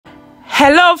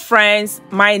Hello friends,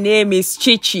 my name is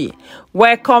Chichi.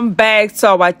 Welcome back to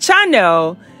our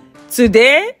channel.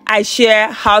 Today I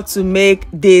share how to make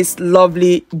this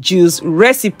lovely juice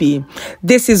recipe.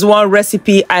 This is one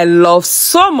recipe I love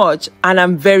so much and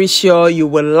I'm very sure you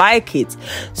will like it.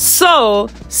 So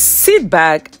sit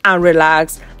back and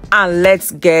relax and let's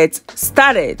get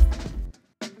started.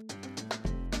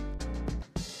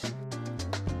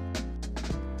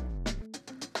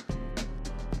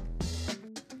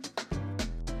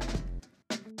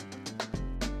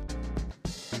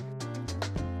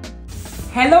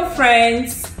 Hello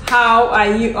friends, how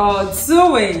are you all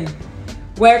doing?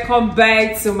 Welcome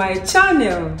back to my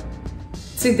channel.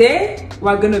 Today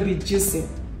we're gonna be juicing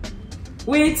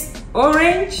with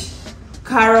orange,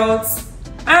 carrots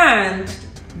and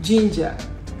ginger.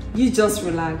 You just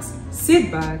relax, sit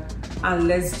back and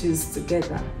let's juice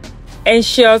together.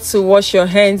 Ensure to wash your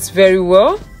hands very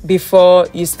well before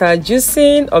you start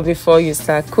juicing or before you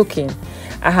start cooking.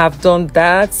 I have done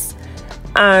that.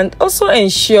 And also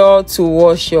ensure to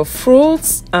wash your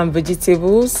fruits and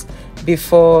vegetables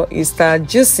before you start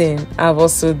juicing. I've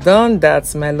also done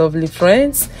that, my lovely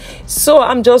friends. So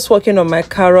I'm just working on my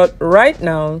carrot right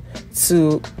now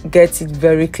to get it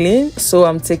very clean. So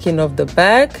I'm taking off the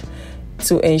bag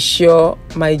to ensure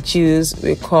my juice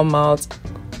will come out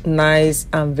nice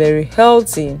and very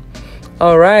healthy.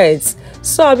 All right,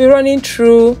 so I'll be running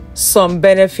through some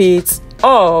benefits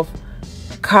of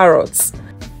carrots.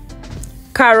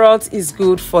 Carrot is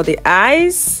good for the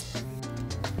eyes.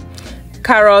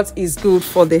 Carrot is good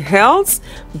for the health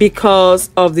because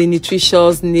of the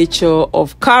nutritious nature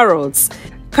of carrots.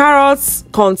 Carrots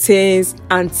contains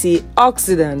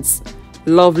antioxidants,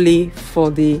 lovely for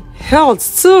the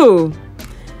health too.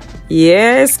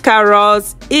 Yes,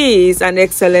 carrot is an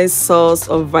excellent source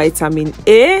of vitamin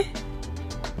A.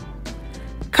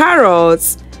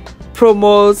 Carrots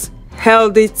promotes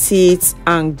healthy teeth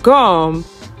and gum.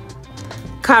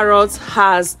 Carrot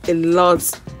has a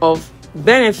lot of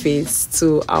benefits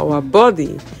to our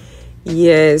body.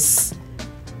 Yes,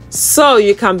 so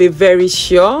you can be very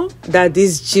sure that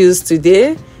this juice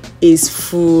today is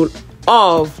full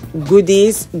of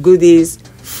goodies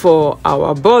for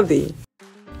our body.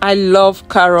 I love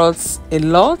carrots a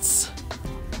lot.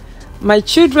 My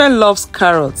children loves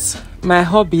carrots. My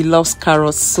hubby loves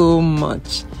carrots so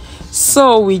much.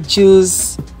 So we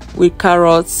juice with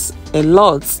carrots a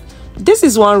lot. This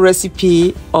is one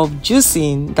recipe of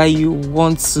juicing that you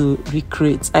want to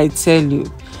recreate, I tell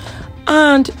you.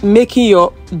 And making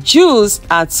your juice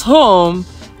at home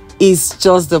is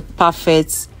just the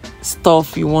perfect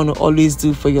stuff you want to always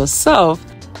do for yourself.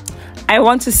 I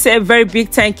want to say a very big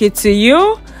thank you to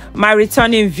you, my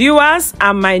returning viewers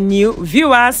and my new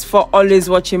viewers, for always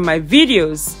watching my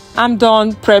videos. I'm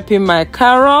done prepping my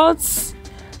carrots.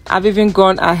 I've even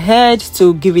gone ahead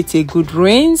to give it a good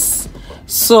rinse.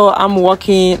 So I'm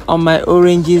working on my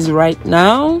oranges right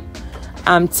now.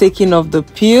 I'm taking off the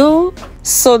peel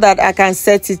so that I can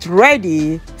set it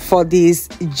ready for this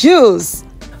juice.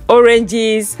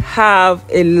 Oranges have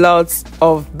a lot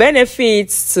of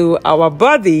benefits to our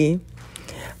body.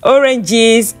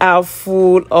 Oranges are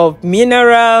full of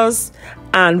minerals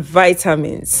and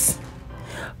vitamins.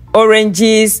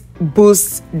 Oranges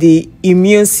boost the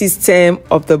immune system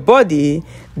of the body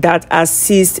that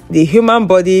assist the human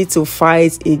body to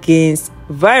fight against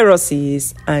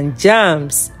viruses and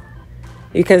germs.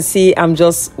 You can see I'm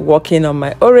just working on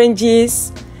my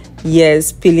oranges.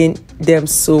 Yes, peeling them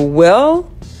so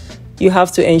well. You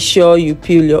have to ensure you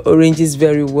peel your oranges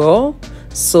very well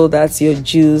so that your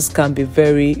juice can be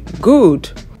very good.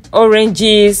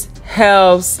 Oranges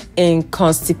helps in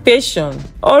constipation.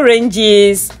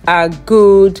 Oranges are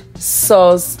good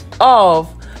source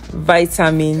of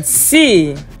vitamin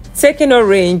C. Taking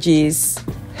oranges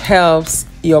helps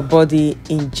your body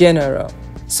in general.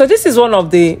 So this is one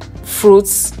of the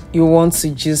fruits you want to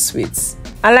juice with.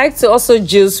 I like to also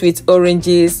juice with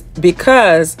oranges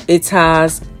because it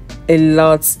has a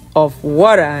lot of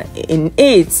water in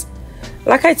it.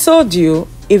 Like I told you,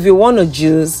 if you want to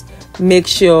juice, make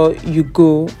sure you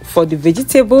go for the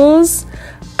vegetables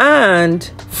and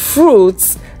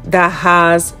fruits that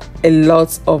has a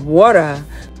lot of water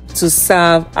to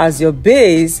serve as your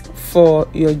base for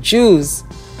your juice.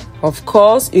 Of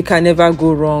course, you can never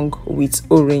go wrong with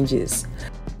oranges.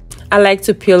 I like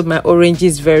to peel my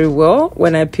oranges very well.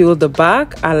 When I peel the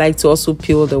back, I like to also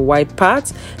peel the white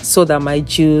part so that my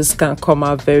juice can come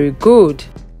out very good.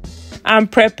 I'm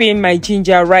prepping my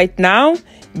ginger right now.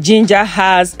 Ginger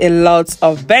has a lot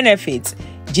of benefits.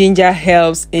 Ginger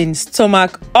helps in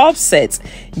stomach upset.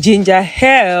 Ginger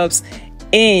helps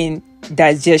in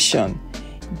digestion.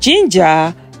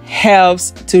 Ginger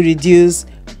helps to reduce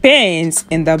pains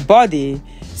in the body.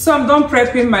 So I'm done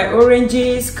prepping my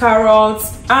oranges,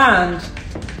 carrots, and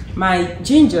my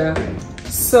ginger.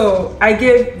 So I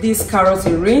gave these carrots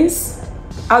a rinse.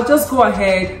 I'll just go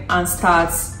ahead and start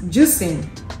juicing.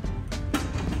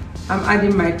 I'm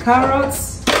adding my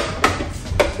carrots.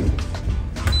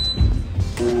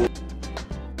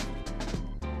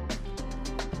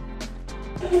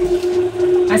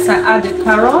 As I add the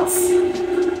carrots,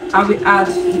 I will add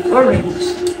the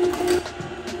orange.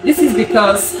 This is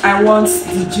because I want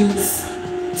the juice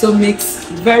to mix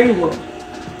very well.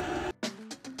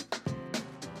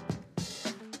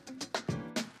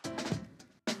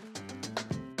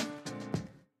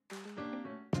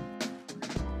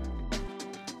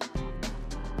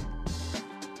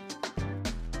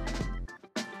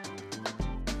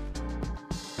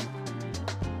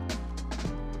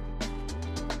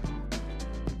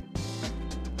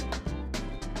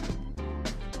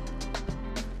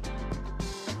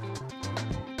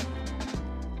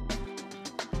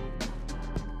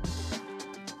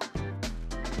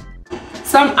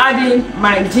 So I'm adding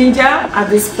my ginger at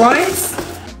this point.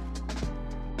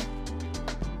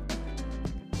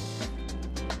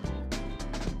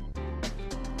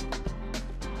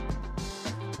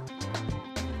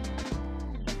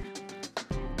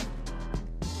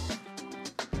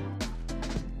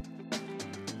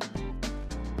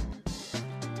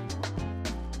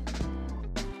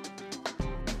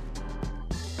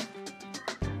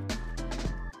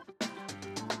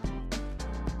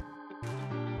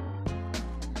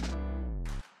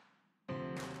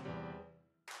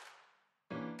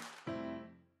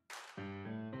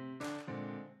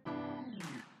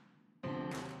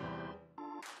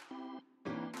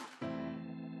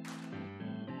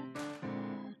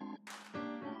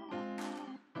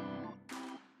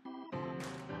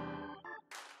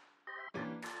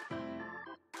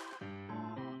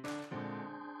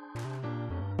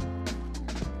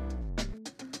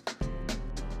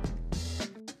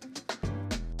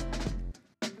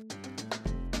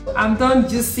 I'm done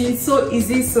juicing. So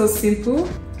easy, so simple.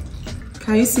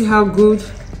 Can you see how good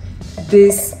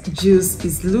this juice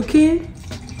is looking?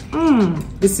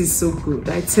 This is so good,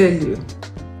 I tell you.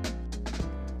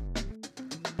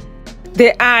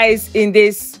 The ice in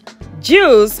this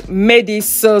juice made it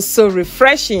so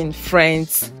refreshing,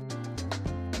 friends.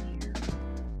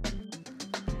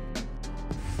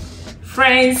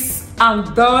 Friends,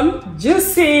 I'm done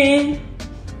juicing.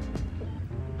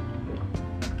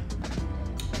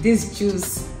 This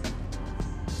juice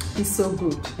is so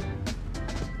good.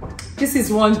 This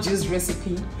is one juice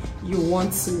recipe you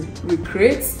want to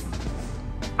recreate.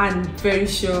 I'm very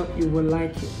sure you will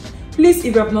like it. Please,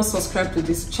 if you have not subscribed to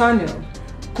this channel,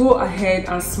 go ahead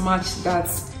and smash that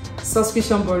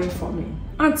subscription button for me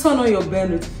and turn on your bell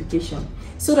notification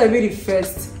so that you'll be the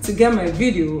first to get my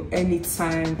video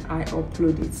anytime I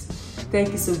upload it.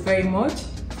 Thank you so very much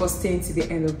for staying to the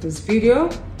end of this video.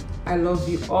 I love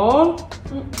you all.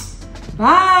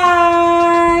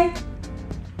 Bye.